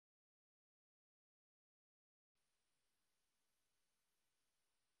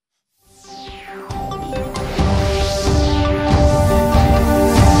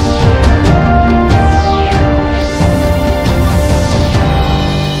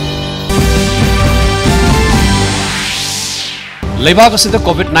लेबाक असिदा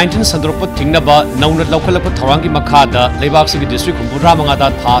कोविड-19 संदर्भ थिंगनबा नौना लौखलप थौरांगी मखादा लेबाक सिगी डिस्ट्रिक्ट हुंबुद्रा मंगादा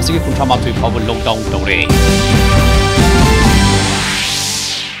थासिगी कुंथ्रामाथुई फाव लॉकडाउन तौरे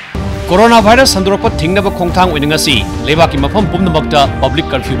कोरोना वायरस संदर्भ थिंगनबा खोंथांग ओइनंगसी लेबाकी मफम पुमनमक्ता पब्लिक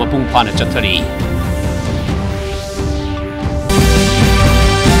कर्फ्यू मपुंग फाना चथरी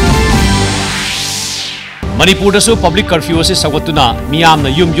मणिपुर पब्लिक कर्फ्यू से सवगतुना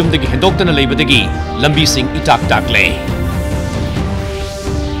मियामना युम युमदगी हेंदोक्तना लेबदगी लंबी सिंग इटाक टाकले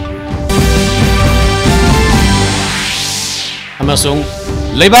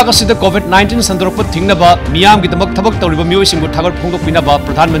लेबाक कोविड-19 संदर्भ थिंगनबा मियाम गिदमक थबक तौरिबा मियोइसिंगु थागर फोंदोकपिनबा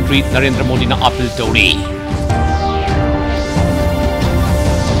प्रधानमंत्री नरेंद्र मोदी ना अपील तौरी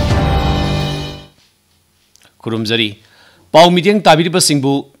खुरुमजरी पाउ मिडियंग ताबिरिबा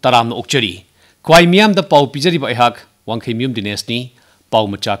सिंगबु तरामना ओक्चरी क्वाई मियाम दा पाउ पिजरिबा अहाक वांखै मियुम दिनेशनी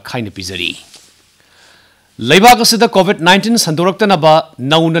पाउ मचा खाइना पिजरी लेबाक कोविड-19 संदोरक्तनबा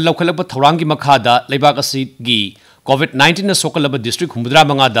नौना लौखलप थौरांगी मखादा लेबाक कोविड-19 सोकलब डिस्ट्रिक्ट हुंबुद्रा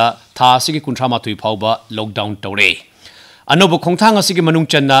मंगादा थासिगी कुंथ्रामाथुई फावबा लॉकडाउन तौरे अनोब खोंथांग असिगी मनुंग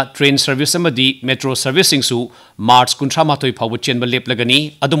चन्ना ट्रेन सर्विस अमदी मेट्रो सर्विसिंगसु मार्च कुंथ्रामाथुई फावबा चेनबा लेपलगनी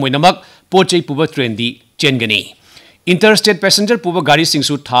अदुमोइनमक पोचै पुबा ट्रेन दी चेनगनी इंटरस्टेट पैसेंजर पुबा गाड़ी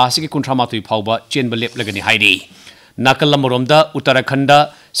सिंगसु थासिगी कुंथ्रामाथुई फावबा चेनबा लेपलगनी हाइरी नाकल अमरोमदा उत्तराखंड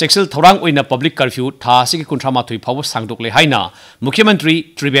सेक्सुअल थौरांग ओइना पब्लिक कर्फ्यू थासिगी कुंथ्रामाथुई फावबा सांगदोकले हाइना मुख्यमंत्री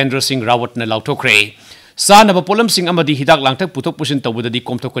त्रिवेंद्र सिंह रावतना लाउथोखरे सानब पोलम सिंह अमदी हिदाक लांगथक पुथोक पुसिन तौबददी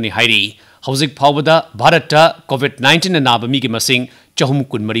कोमथोकनी हाइरी हौजिक फावबदा भारत कोविड-19 नाब मीगी मसिंग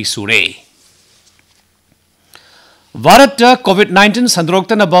 423 सूरे भारत कोविड-19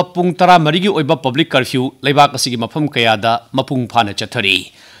 संदरोक्तनब पुंग 13 की ओइबा पब्लिक कर्फ्यू लेबाक असिगी मफम कयादा मपुंग फाना चथरी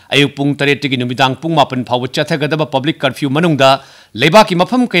अयुक पुंग 3 की नुमिदांग पुंग 9 फाव चथगदब पब्लिक कर्फ्यू मनुंगदा लेबाकी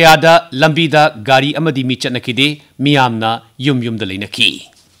मफम कयादा लंबीदा गाड़ी अमदी मी चटनखिदे मियामना युम युमदा लेनखी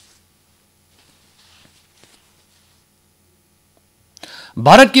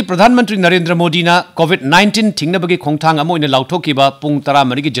भारत की प्रधानमंत्री नरेंद्र मोदी ना कोविड-19 थिंगनबगे खोंथांग अमोइना लाउथोकिबा पुंग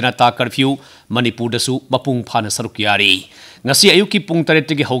 13 की जनता कर्फ्यू मणिपुर दसु मपुंग फाना सरुक यारी ngasi ayuki pung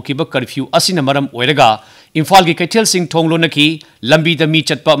 3 की हौकिबा कर्फ्यू असिना मरम ओइरगा इम्फाल की कैथेल सिंह थोंगलोनकी लंबी द मी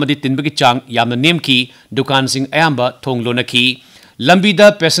चटपा मदि तिनबगी चांग यामना नेमकी दुकान सिंह अयाम्बा थोंगलोनकी लंबी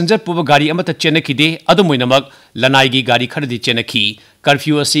द पैसेंजर पुबा गाड़ी अमता चेनखिदे अदुमोइनमक लनाईगी गाड़ी खरदि चेनखी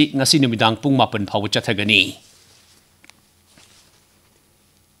कर्फ्यू असि ngasi नुमिदांग पुंग 9 फाव चथगनी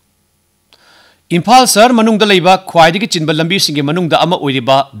इम्फाल शहर मनुंगदा लेबा ख्वाइदगी चिनबा लंबी सिंगे मनुंगदा अमा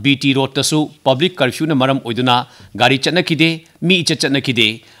ओइरिबा बीटी रोड तसु पब्लिक कर्फ्यू न मरम ओइदुना गाड़ी चटनखिदे मी चटनखिदे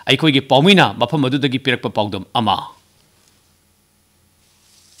अइखोइगे पाउमिना मफम अदुदगी पिरकपा पाउदम अमा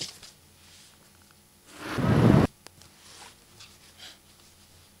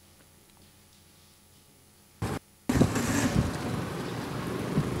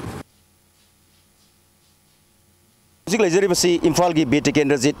इम्फाल की बेटे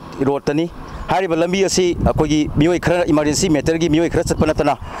केंद्रजित रोड तनी हारिबा लंबी असी अखोगी मियोय खरा इमरजेंसी मैटर की मियोय खरा चटपा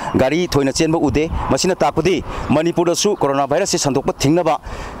नतना गाड़ी थोइना चेनबा उदे मसिना तापुदी मणिपुर दसु कोरोना वायरस से संदोकपा थिंगनबा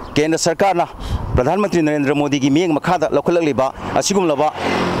केंद्र सरकार ना प्रधानमंत्री नरेंद्र मोदी की मियंग मखादा लौखलगलिबा असिगुमलबा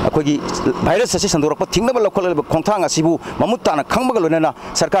अखोगी वायरस से संदोकपा थिंगनबा लौखलगलिबा खोंथांग असिबु ममुत ताना खंगबा लोनना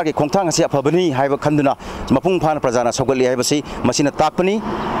सरकार की खोंथांग असी अफबनी हाइबा खंदुना मपुंग फाना प्रजाना सौगली हाइबसी मसिना ताकपनी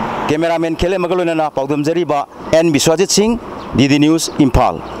कैमरामैन खेले मगलोनना पाउदम जरीबा एन विश्वजित सिंह ddnews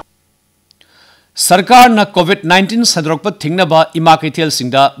इम्फाल सरकार न कोविड-19 सदरोक थिंगनबा इमा कैथेल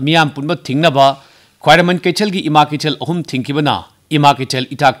सिंगदा मियाम पुनब थिंगनबा ख्वाइरमन कैथेल की इमा कैथेल अहुम थिंकिबना इमा कैथेल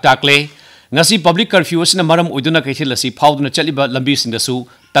इटाक टाकले ngasi पब्लिक कर्फ्यू असना मरम ओइदुना कैथेल असि फाउदुना चलिबा लंबी सिंगदसु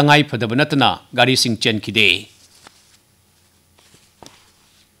तंगाई फदब नतना गाड़ी सिंग चेनखिदे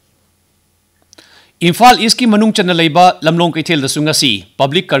इम्फाल ईस्ट की मनुंग चन्न लेबा लमलोंग कैथेल दसु ngasi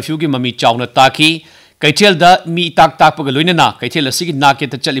पब्लिक कर्फ्यू की ममी चावना ताकी कैथेल दा मी ताक ताकपग लोइनना कैथेल असि नाके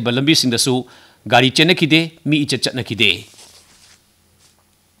त चलिबा लंबी सिंगदसु गाड़ी चेनखिदे मी चटनखिदे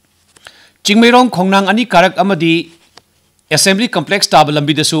चिंगमेरोंग खोंगनांग अनि कारक अमदी असेंबली कॉम्प्लेक्स ताब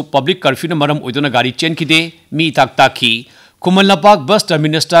लंबीदसु पब्लिक कर्फ्यू न मरम ओइदुना गाड़ी चेनखिदे मी ताक ताकी कुमलनापाक बस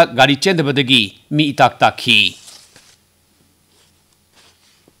टर्मिनस ता गाड़ी चेनदबदगी मी ताक ताकी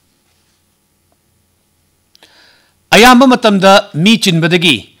अयाम्बा मतमदा मी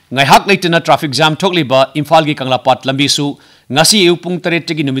चिनबदगी ngaihak leitana traffic jam thokliba imphal gi kanglapat lambisu ngasi eu pung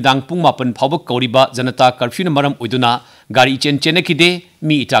 3 gi numidang pung 9 phawba kauriba janata curfew na maram oiduna gari chen chenekide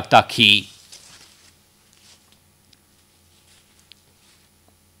mi itak takhi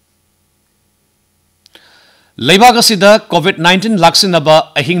leibag asida covid-19 laksinaba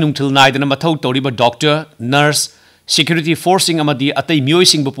ahing nungthil naidana mathau toriba doctor nurse security forcing amadi atai mioi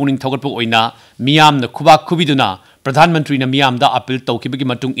sing bu puning thogatpu oina miyam na khubak khubiduna प्रधानमंत्री ने मियामदा appeal तौखिबगी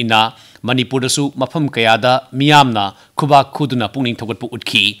मतुंग इना मणिपुरदसु मफम कयादा मियामना खुबा खुदुना पुनिंग थोगटपु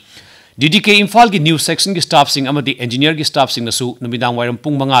उठखी DDK Imphal की news section की staff Singh अमदी engineer की staff Singh नसु नुमिदांग वायरम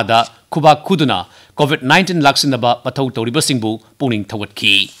पुंग मंगादा खुबा खुदुना COVID-19 लाक्सिनबा मथौ तौरिबा सिंहबु पुनिंग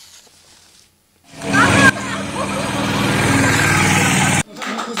थोगटखी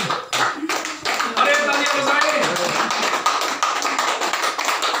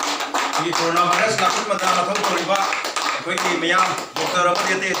corona virus Lakhan मत मथम तौरिबा कोई की मियाम doctor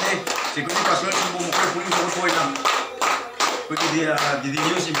अमदी ते security personal सिंहबु मुखै police थोगटोइना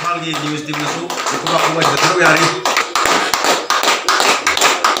Ddnews Imphal की न्यूज टीम नसु खुबा खुबा जथरो यारी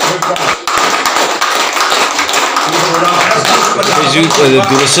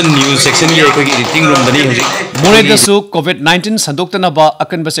दूरदर्शन न्यूज सेक्शन की एडिटिंग रूम दनी हजि मोरेदसु COVID-19 संदोक्तनबा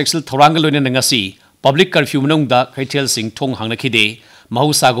अकनबा सेक्सल थौरांग लोइना नंगासी पब्लिक कर्फ्यू मनोंगदा खैथेल सिंह थोंग हांगनखिदे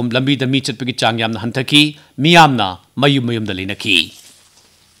महौसागुम लंबी the me चटपगी Chang यामना हंथकी मियामना मयुम मयुम the लेनखी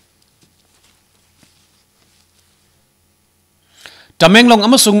Tamenglong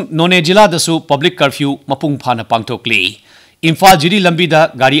अमसुंग नोने जिला दसु पब्लिक कर्फ्यू मपुंग फाना पांगथोकली इम्फाल जिरी लंबी द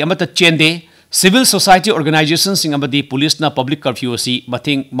गाड़ी अमत चेंदे सिविल सोसाइटी ऑर्गेनाइजेशन सिंग अमदी पुलिस ना पब्लिक कर्फ्यू असी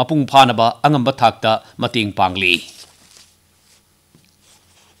मथिंग मपुंग फानबा अंगंबा थाकता मतिंग पांगली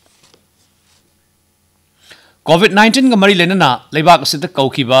COVID-19 ग मरी लेनना लेबाक असिद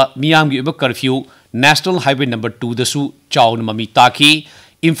कौखिबा मियामगी उब कर्फ्यू नेशनल हाईवे नंबर 2 दसु चाउन ममी ताकी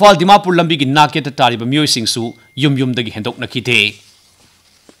इम्फाल दिमापुर लंबी की नाकेत तारिबा मियोय सिंगसु युम युम दगी हेंदोक नखिथे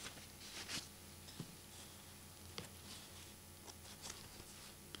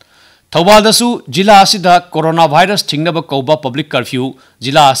थौबालदसु जिला असिदा कोरोना वायरस थिंगनब कौबा पब्लिक कर्फ्यू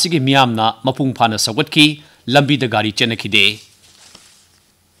जिला असिगी मियामना मपुंग फाना सगतकी लंबी द गाड़ी चेनखिदे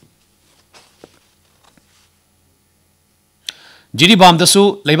जिरीबामदसु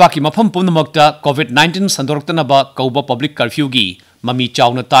लेबाकी मफम पुनमक्ता COVID-19 संदोरक्तनबा कौबा पब्लिक कर्फ्यू की ममी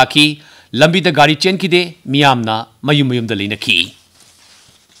चाउना ताकी लंबी द गाड़ी चेनखिदे मियामना मयुम मयुम द लेनखी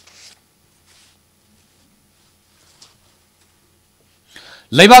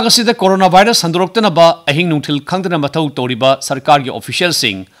लेबाक असिद कोरोना वायरस संदोरक्तनबा अहिंग नुंथिल खंगदना मथौ तौरिबा सरकार की official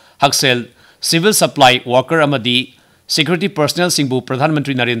Singh हक्सेल civil supply worker अमदी security personal सिंहबु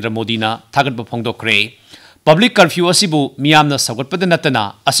प्रधानमंत्री नरेंद्र मोदी ना थागतबा फोंदोक्रे पब्लिक कर्फ्यू असिबु मियामना सगतपद नतना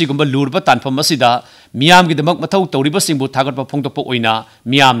असिगुंबा लूरबा तानफम असिदा मियामगिदमक मथौ तौरिबा सिंहबु थागतबा फोंदोक्पा ओइना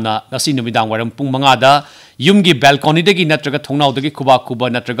मियामना ngasi नुमिदांग वारम पुंग मंगादा युमगी बाल्कनी नत्रगा थोंनाउदगी खुबा खुबा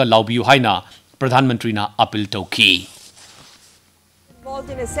नत्रगा लाउबियु हाइना प्रधानमंत्री ना appeal तौखी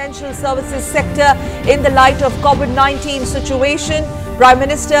Involved in essential services sector in the light of COVID-19 situation. Prime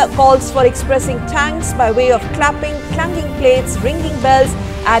Minister calls for expressing thanks by way of clapping, clanging plates, ringing bells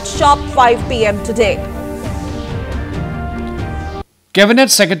at sharp 5 p.m. today. Cabinet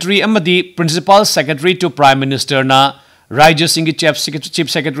Secretary Amadi Principal Secretary to Prime Minister na Rajya Singh Chief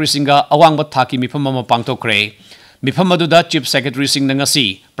Secretary Singha awangba thaki mifam ama pangtokre mifam aduda Chief Secretary Singh ngasi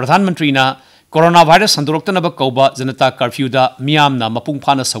Pradhan Mantri na coronavirus handoroktanaba kauba janata curfew da miyamna mapung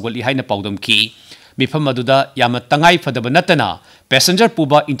phana sawali haina paudam ki mifam aduda yama tangai fadaba natana passenger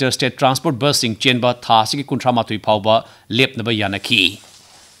puba interstate transport bus sing chenba tha sigi kunthra matui phauba lepnaba yanaki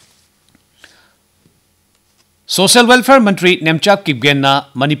Social Welfare Mantri Nemchak Kipgenna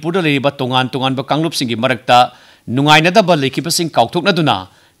Manipur leriba tongan ba kanglup singi marakta nungainadaba lekipasing kauthoknaduna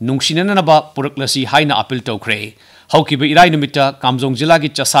nungsinanaba puraklasi haina appeal tokre haukiba irai numita kamjong jila gi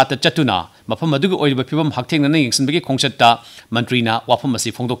chasata chatuna mafam adugu oiba phibam hakthengna yingsinbagi khongchatta mantrina wafam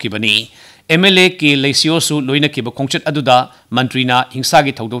asi phongdokibani MLA ke lesiosu loina kiba khongchat aduda mantrina hingsa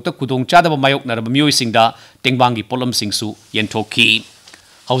gi thodokta kudong chadaba mayok naraba mioi singda tengbangi polam singsu yenthokhi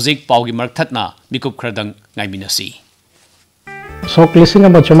Hauzik Paugi Marthatna Mikup Kradang Ngaiminasi. So listing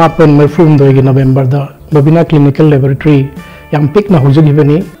about Chamapan Merfum during November the Babina Clinical Laboratory Yang Pick na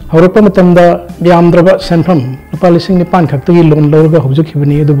Huzukibani, Horopamatanda, Yamdraba Sanfam, Palising the Pankaki loan lower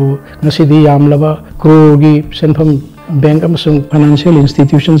Huzukibani, Dubu, Nasidi Yamlava, Krugi, Sanfam Bank Amazon financial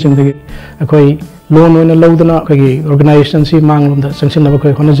institutions in the Akoi loan when a Lodana organization see Mang the sanction of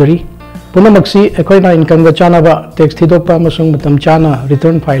a Honazari. Punamaksi, Equina income the Chanaba, takes Tidopa Masung Matam Chana,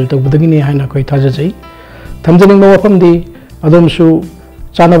 return file to Budagini Hana Koi Tajazi. Tamjaning no from the Adamsu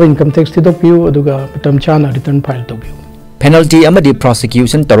Chanaba income takes Tidopu, Aduga, Matam Chana, return file to view. Penalty amadi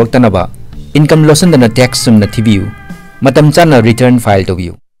prosecution Toroktanaba, income loss and the tax sum na TVU, Matam Chana, return file to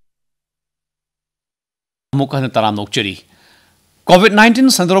view. Mukana Taram Nokcheri.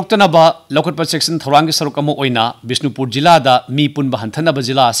 COVID-19 Sandoroktanaba Lokatpa section Thorangi Sarokamo Oina, Bishnupur Jila da Mi Punba Hantanaba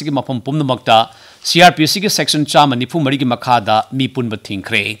Jila, Sigimapum Pumnamakta, CRPC section Chama Nipu Marigi Makada, Mi Punba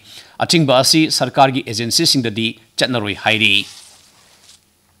Tinkre, Atingba Asi, Sarkargi agencies in the D, Chatnaroi Hairi.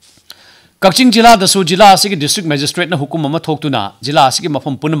 Kakching जिला दसु जिला असिगे district magistrate न हुकुम अमा थोक्तुना जिला असिगे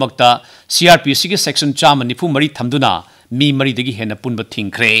मफम पुनमक्ता CRPC के section 494 थमदुना मी मरीदगी हेन पुनब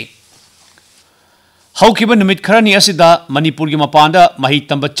थिंखरे हौकिब नुमित खरनी असिदा मणिपुर की मपानदा मही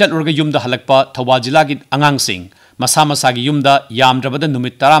तंब चलुरग युमदा हलकपा थौबाल जिला की अंगांगसिंग मसा मसागी युमदा यामद्रबद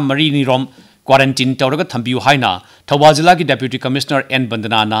नुमित 13 निरोम क्वारंटीन तौरग थंबियु हाइना थौबाल जिला की डेप्यूटी कमिश्नर एन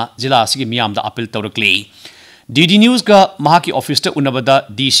बंदनाना जिला असिगे मियामदा अपील तौरकली Ddnews का महाकी ऑफिस उन्नबदा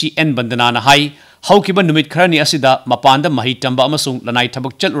DC N बंदनाना हाई हौकिब नुमित खरनी असिदा मपानदा मही तंब अमसुंग लनाई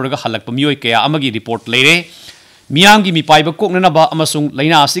थबक चलुरग हलकपा मियोय कया अमगी रिपोर्ट लेरे मियाम की मिपाइब कोकननबा अमसुंग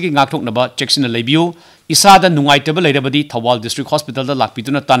लैना असिगे गाक्थोकनबा चेक्सिन लेबियु इसादा नुंगाइतब लैरबदी थौबाल डिस्ट्रिक्ट हॉस्पिटल दा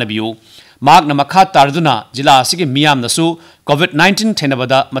लाक्पितुना तानबियु मागना मखा तारदुना जिला असिगे मियामनसु COVID-19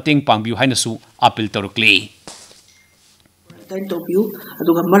 थेनबदा मतेंग पांगबियु हाइनसु appeal तौरकली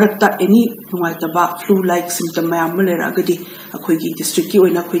अदुगा मरक्ता any नुंगाइतबा flu like symptom मयाम लेरागदी अखोइगी district की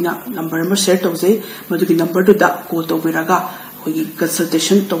ओइना खोइना नंबर अमा share तौजे मदुगी number दुदा call तौबिरागा अखोइगी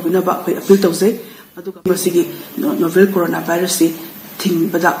consultation तौबिनबा अखोइ appeal तौजे अदुगा मसिगी novel corona virus से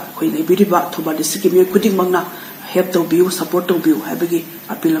थिंबदा अखोइ लेबिरिबा थौबा डिस्ट्रिक्ट की मिय खुदिंगमंगना हेल्प तौबियु सपोर्ट तौबियु हाइबगी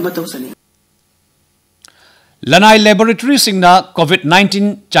अपील अमा तौजनी लनाई laboratory सिंगना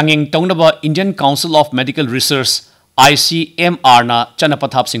COVID-19 चांगिंग तौनबा Indian council of medical research ICMR ना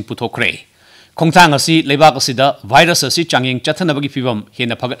चनपथाप सिंह पुथोखरे खोंथांग असि लेबाक असिदा वायरस असि चांगिंग चथनबगी फिबम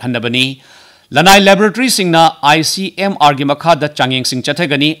हेना फगत हन्नबनी लनाई लैबोरेटरी सिंगना ICMR गी मखादा चांगिंग सिंह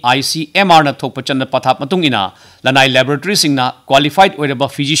चथगनी ICMR ना थोप चनपथाप मतुंगिना लनाई लैबोरेटरी सिंगना क्वालिफाइड ओइरबा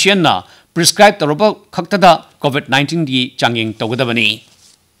फिजिशियन ना प्रिस्क्राइब तौरबा खक्तदा COVID-19 गी चांगिंग तौगदबनी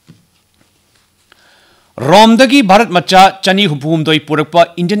रोमदगी भारत मच्चा चनी हुपुमदोई पुरकपा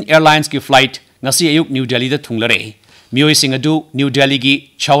इंडियन एयरलाइंस की flight ngasi ayuk New Delhi da thunglare mioi sing adu New Delhi gi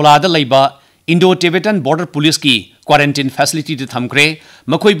Chawla da laiba Indo-Tibetan Border Police ki quarantine facility da thamkre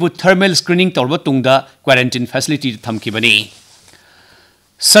makoi bu thermal screening torba tungda quarantine facility da thamkibani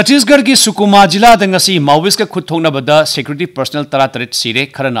Chhattisgarh ki Sukuma jila da ngasi Maoist ka khut thongna bada security personnel tara tarit sire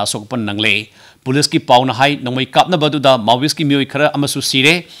khara na sokpan nangle police ki pauna hai nongmai kapna badu da Maoist ki mioi khara amasu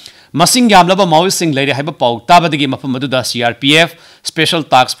sire Masing yamlaba Maoist sing leire haiba pau tabadagi mafam maduda CRPF Special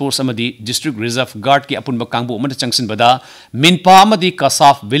Task Force amadi District Reserve Guard ki apunba kangbu amada changsin bada Minpa amadi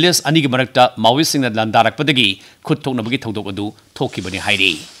Kasaf Village ani gi marakta Maoist sing na landarak padagi khut thoknabagi thodok adu thokibani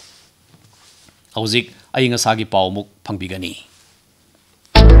hairi Hauzik ayinga sagi pau muk phangbigani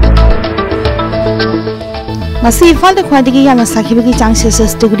Masi Imphal da khwaidagi yamna sakhibagi chang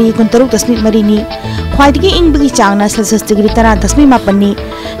Celsius degree 6.3 ni khwaidagi ingbagi changna Celsius degree 10.8 ni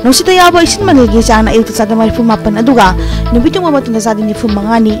Nusita yaba isin manilgi changna 1.8 aduga nubitung mabatunda sadi ni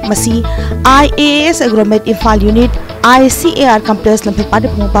 5 ni masi IAS Agromet Imphal Unit ICAR Complex lampe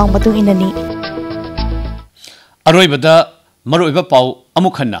pade pungpang batung inani Aroibada maroiba pau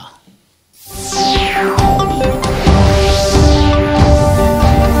amukhanna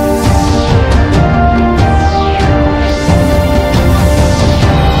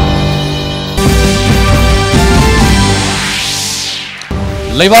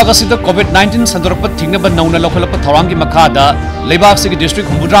Leibak asida COVID-19 sandorpa thingna nauna lokhalapa thawang ki makhada leibak sigi district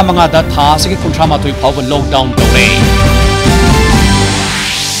humudra manga da tha sigi kunthra matoi phawba lockdown tore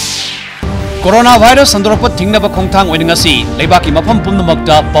Coronavirus sandorpa thingna ba khongthang oininga si leibak ki mafam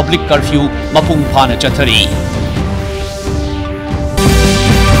pumnamakta public curfew mapung phana chathari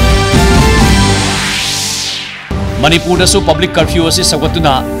Manipur dasu public curfew asi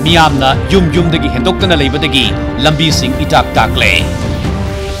sawatuna miyamna yum dagi hendoktana leibadagi lambi sing itak takle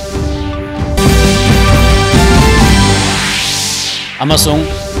Amasung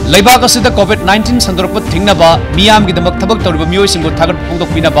leibak asida COVID-19 sandorpa thingnaba miyam gi damak thabak tawriba mioi singgo thagat phongdok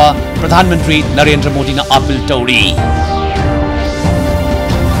pinaba Pradhan Mantri Narendra Modi na appeal tawri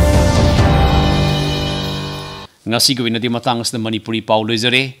ngasi gi winadi matang asna Manipuri Pao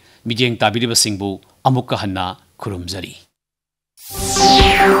loizare mijeng tabiriba singbu amukka hanna khurumjari